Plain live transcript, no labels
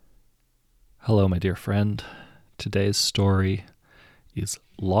Hello, my dear friend. Today's story is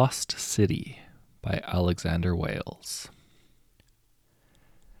Lost City by Alexander Wales.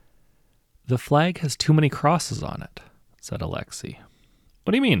 The flag has too many crosses on it, said Alexei.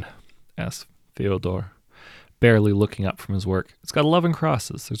 What do you mean? Asked Fyodor, barely looking up from his work. It's got 11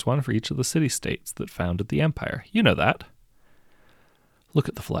 crosses. There's one for each of the city-states that founded the empire. You know that. Look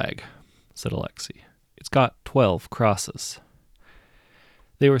at the flag, said Alexei. It's got 12 crosses.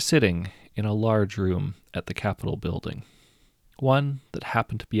 They were sitting in a large room at the Capitol building, one that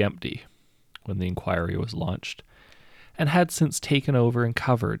happened to be empty when the inquiry was launched, and had since been taken over and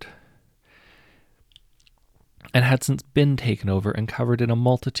covered in a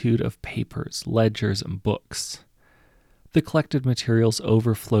multitude of papers, ledgers, and books. The collected materials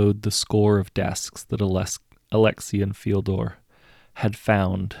overflowed the score of desks that Alexei and Fyodor had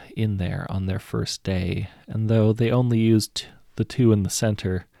found in there on their first day, and though they only used the two in the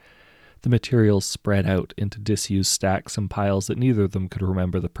center, the materials spread out into disused stacks and piles that neither of them could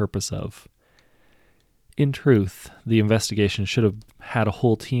remember the purpose of. In truth, the investigation should have had a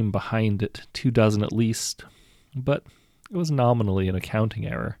whole team behind it, 24 at least, but it was nominally an accounting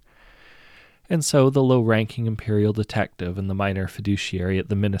error. And so the low-ranking imperial detective and the minor fiduciary at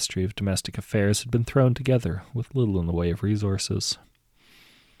the Ministry of Domestic Affairs had been thrown together with little in the way of resources.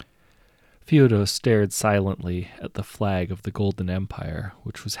 Fyodor stared silently at the flag of the Golden Empire,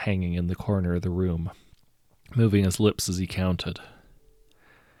 which was hanging in the corner of the room, moving his lips as he counted.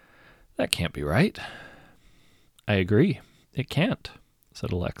 That can't be right. I agree. It can't,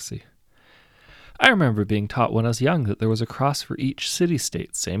 said Alexei. I remember being taught when I was young that there was a cross for each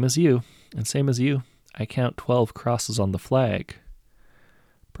city-state, same as you. And same as you, I count 12 crosses on the flag.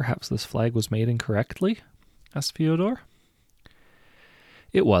 Perhaps this flag was made incorrectly? Asked Fyodor.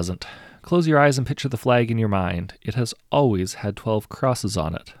 It wasn't. Close your eyes and picture the flag in your mind. It has always had 12 crosses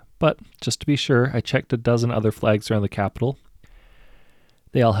on it. But, just to be sure, I checked a dozen other flags around the capital.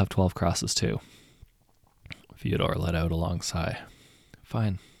 They all have 12 crosses too. Fyodor let out a long sigh.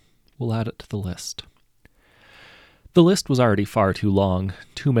 Fine. We'll add it to the list. The list was already far too long,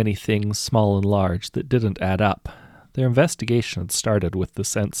 too many things, small and large, that didn't add up. Their investigation had started with the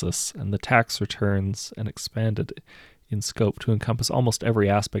census and the tax returns and expanded in scope to encompass almost every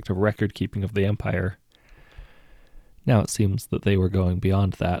aspect of record-keeping of the empire. Now it seems that they were going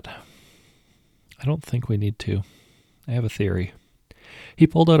beyond that. I don't think we need to. I have a theory. He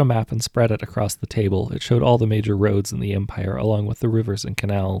pulled out a map and spread it across the table. It showed all the major roads in the empire, along with the rivers and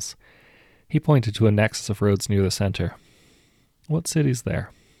canals. He pointed to a nexus of roads near the center. What city's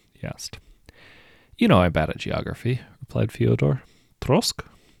there? He asked. You know I'm bad at geography, replied Fyodor. Trosk?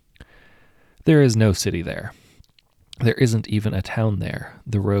 There is no city there. There isn't even a town there.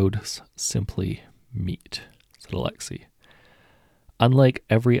 The roads simply meet, said Alexei. Unlike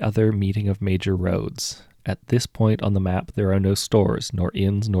every other meeting of major roads, at this point on the map there are no stores, nor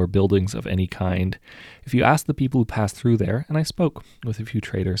inns, nor buildings of any kind. If you ask the people who pass through there, and I spoke with a few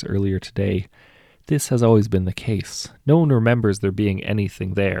traders earlier today, this has always been the case. No one remembers there being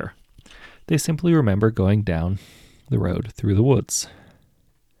anything there. They simply remember going down the road through the woods.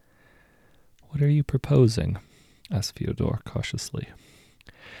 What are you proposing? Asked Fyodor cautiously.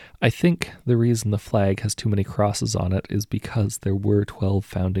 I think the reason the flag has too many crosses on it is because there were 12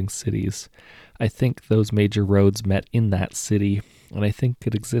 founding cities. I think those major roads met in that city, and I think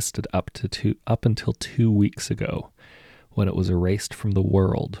it existed up until 2 weeks ago, when it was erased from the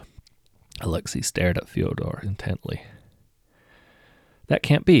world. Alexei stared at Fyodor intently. That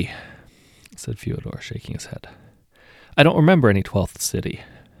can't be, said Fyodor, shaking his head. I don't remember any 12th city.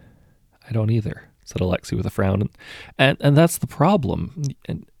 I don't either, said Alexei with a frown. And that's the problem.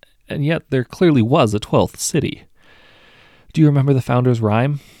 And yet there clearly was a 12th city. Do you remember the founder's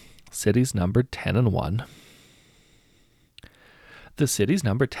rhyme? Cities numbered 10 and 1. The cities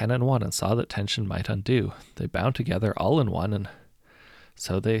numbered 10 and 1 and saw that tension might undo. They bound together all in one, and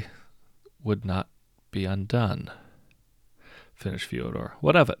so they would not be undone. Finished Fyodor.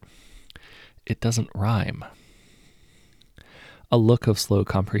 What of it? It doesn't rhyme. A look of slow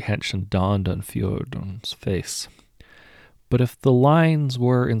comprehension dawned on Fyodor's face. But if the lines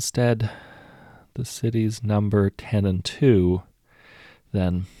were instead the cities number 10 and 2,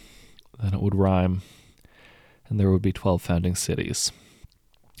 then it would rhyme, and there would be 12 founding cities.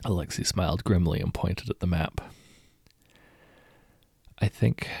 Alexei smiled grimly and pointed at the map. I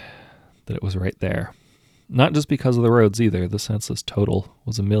think that it was right there. Not just because of the roads either. The census total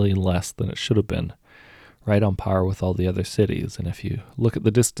was 1 million less than it should have been, right on par with all the other cities. And if you look at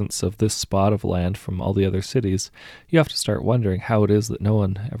the distance of this spot of land from all the other cities, you have to start wondering how it is that no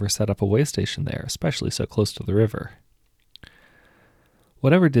one ever set up a way station there, especially so close to the river.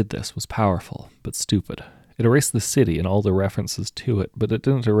 Whatever did this was powerful, but stupid. It erased the city and all the references to it, but it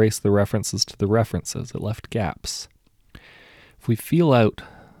didn't erase the references to the references. It left gaps. If we feel out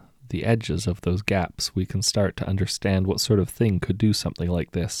the edges of those gaps, we can start to understand what sort of thing could do something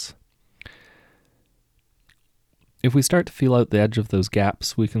like this. If we start to feel out the edge of those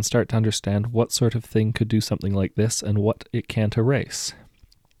gaps, we can start to understand what sort of thing could do something like this and what it can't erase.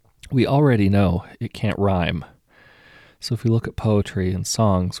 We already know it can't rhyme. So if we look at poetry and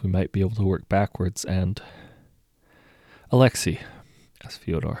songs, we might be able to work backwards and... Alexei, asked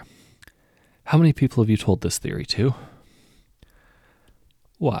Fyodor, how many people have you told this theory to?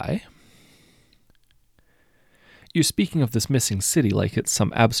 Why? You're speaking of this missing city like it's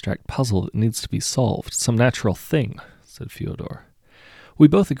some abstract puzzle that needs to be solved, some natural thing, said Fyodor. We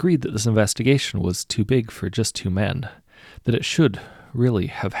both agreed that this investigation was too big for just 2 men, that it should really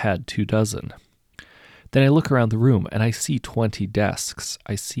have had 24. Then I look around the room and I see 20 desks.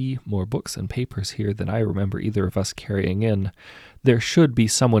 I see more books and papers here than I remember either of us carrying in. There should be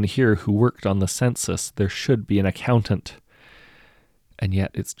someone here who worked on the census. There should be an accountant. And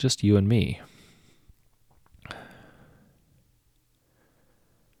yet it's just you and me.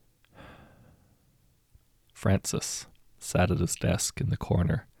 Francis sat at his desk in the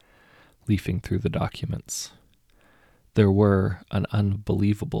corner, leafing through the documents. There were an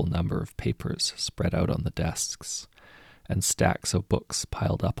unbelievable number of papers spread out on the desks, and stacks of books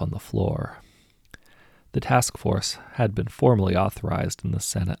piled up on the floor. The task force had been formally authorized in the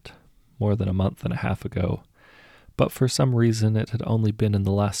Senate more than a month and a half ago, but for some reason it had only been in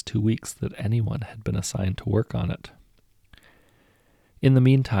the last 2 weeks that anyone had been assigned to work on it. In the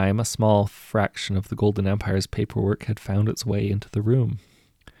meantime, a small fraction of the Golden Empire's paperwork had found its way into the room,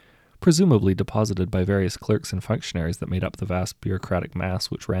 presumably deposited by various clerks and functionaries that made up the vast bureaucratic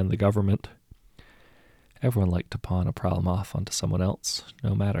mass which ran the government. Everyone liked to pawn a problem off onto someone else,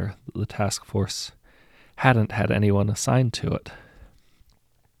 no matter that the task force hadn't had anyone assigned to it.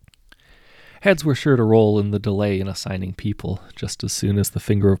 Heads were sure to roll in the delay in assigning people, just as soon as the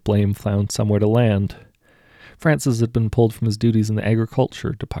finger of blame found somewhere to land. Francis had been pulled from his duties in the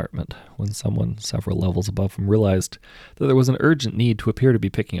agriculture department when someone several levels above him realized that there was an urgent need to appear to be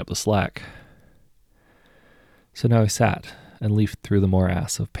picking up the slack. So now he sat and leafed through the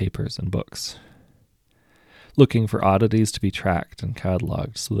morass of papers and books, looking for oddities to be tracked and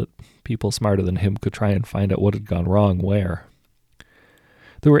catalogued so that people smarter than him could try and find out what had gone wrong where.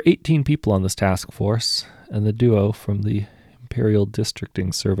 There were 18 people on this task force, and the duo from the Imperial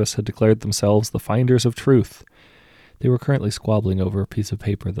Districting Service had declared themselves the finders of truth. They were currently squabbling over a piece of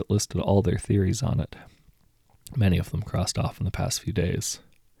paper that listed all their theories on it. Many of them crossed off in the past few days.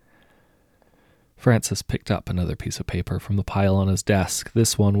 Francis picked up another piece of paper from the pile on his desk.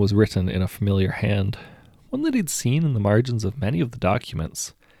 This one was written in a familiar hand, one that he'd seen in the margins of many of the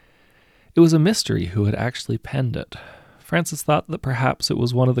documents. It was a mystery who had actually penned it. Francis thought that perhaps it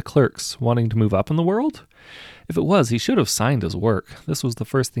was one of the clerks wanting to move up in the world. If it was, he should have signed his work. This was the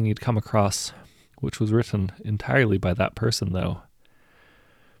first thing he'd come across, which was written entirely by that person, though.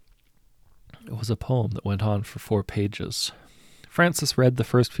 It was a poem that went on for 4 pages. Francis read the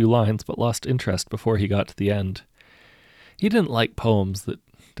first few lines, but lost interest before he got to the end. He didn't like poems that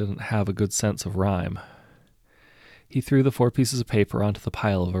didn't have a good sense of rhyme. He threw the 4 pieces of paper onto the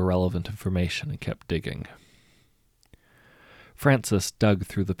pile of irrelevant information and kept digging. Francis dug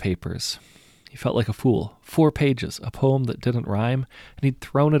through the papers. He felt like a fool. 4 pages, a poem that didn't rhyme, and he'd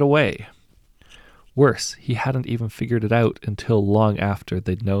thrown it away. Worse, he hadn't even figured it out until long after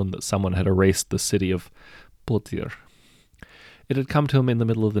they'd known that someone had erased the city of Bleackley. It had come to him in the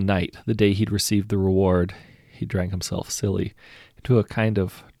middle of the night, the day he'd received the reward. He drank himself silly, into a kind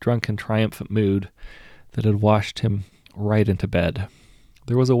of drunken, triumphant mood that had washed him right into bed.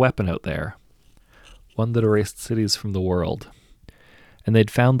 There was a weapon out there, one that erased cities from the world, and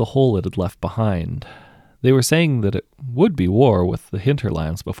they'd found the hole it had left behind. They were saying that it would be war with the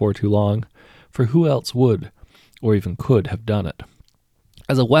hinterlands before too long, for who else would, or even could, have done it?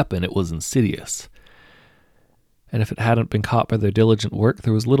 As a weapon, it was insidious, and if it hadn't been caught by their diligent work,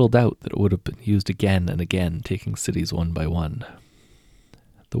 there was little doubt that it would have been used again and again, taking cities one by one.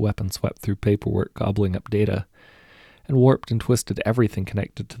 The weapon swept through paperwork, gobbling up data, and warped and twisted everything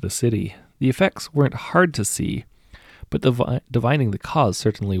connected to the city. The effects weren't hard to see, but divining the cause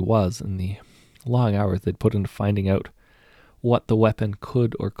certainly was, in the long hours they'd put into finding out what the weapon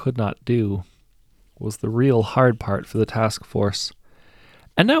could or could not do was the real hard part for the task force.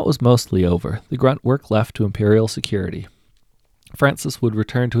 And now it was mostly over, the grunt work left to Imperial security. Francis would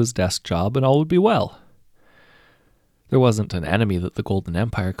return to his desk job and all would be well. There wasn't an enemy that the Golden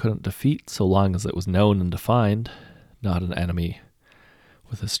Empire couldn't defeat so long as it was known and defined, not an enemy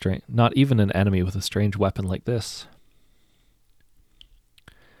not even an enemy with a strange weapon like this.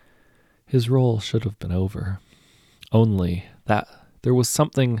 His role should have been over. Only that there was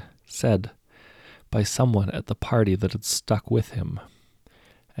something said by someone at the party that had stuck with him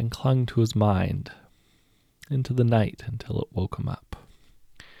and clung to his mind into the night until it woke him up.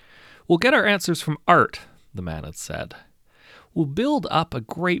 "We'll get our answers from art," the man had said. "We'll build up a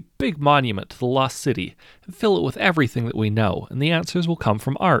great big monument to the lost city and fill it with everything that we know, and the answers will come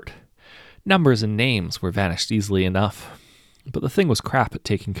from art. Numbers and names were vanished easily enough, but the thing was crap at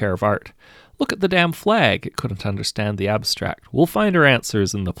taking care of art. Look at the damn flag. It couldn't understand the abstract. We'll find our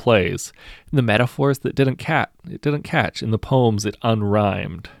answers in the plays, in the metaphors that it didn't catch, in the poems it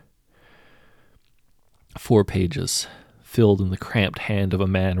unrhymed." 4 pages, filled in the cramped hand of a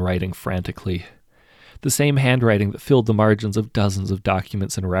man writing frantically. The same handwriting that filled the margins of dozens of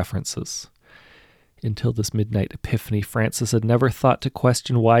documents and references. Until this midnight epiphany, Francis had never thought to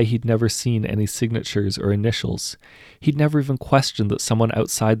question why he'd never seen any signatures or initials. He'd never even questioned that someone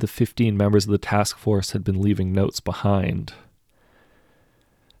outside the 15 members of the task force had been leaving notes behind.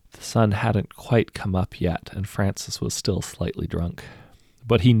 The sun hadn't quite come up yet, and Francis was still slightly drunk.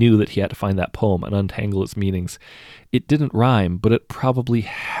 But he knew that he had to find that poem and untangle its meanings. It didn't rhyme, but it probably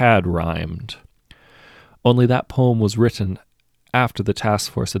had rhymed. Only that poem was written after the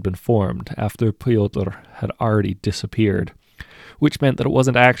task force had been formed, after Pyotr had already disappeared, which meant that it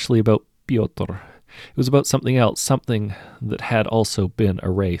wasn't actually about Pyotr. It was about something else, something that had also been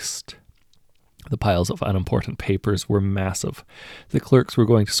erased. The piles of unimportant papers were massive. The clerks were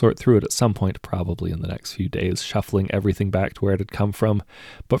going to sort through it at some point, probably in the next few days, shuffling everything back to where it had come from,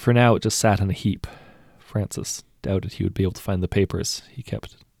 but for now it just sat in a heap. Francis doubted he would be able to find the papers. He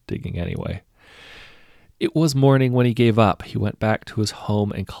kept digging anyway. It was morning when he gave up. He went back to his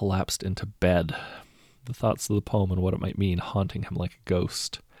home and collapsed into bed, the thoughts of the poem and what it might mean haunting him like a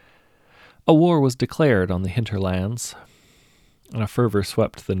ghost. A war was declared on the hinterlands, and a fervor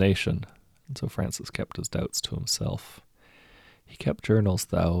swept the nation. And so Francis kept his doubts to himself. He kept journals,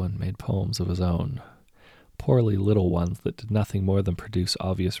 though, and made poems of his own, poorly little ones that did nothing more than produce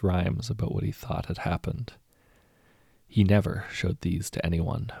obvious rhymes about what he thought had happened. He never showed these to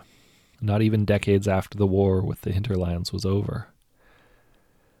anyone, not even decades after the war with the hinterlands was over.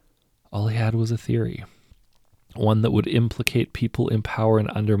 All he had was a theory, one that would implicate people in power and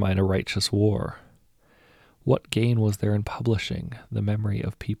undermine a righteous war. What gain was there in publishing the memory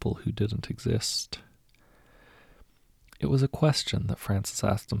of people who didn't exist? It was a question that Francis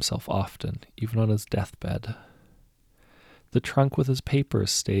asked himself often, even on his deathbed. The trunk with his papers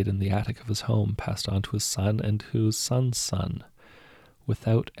stayed in the attic of his home, passed on to his son and to his son's son,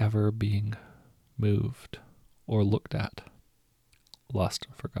 without ever being moved or looked at, lost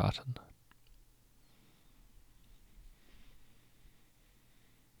and forgotten.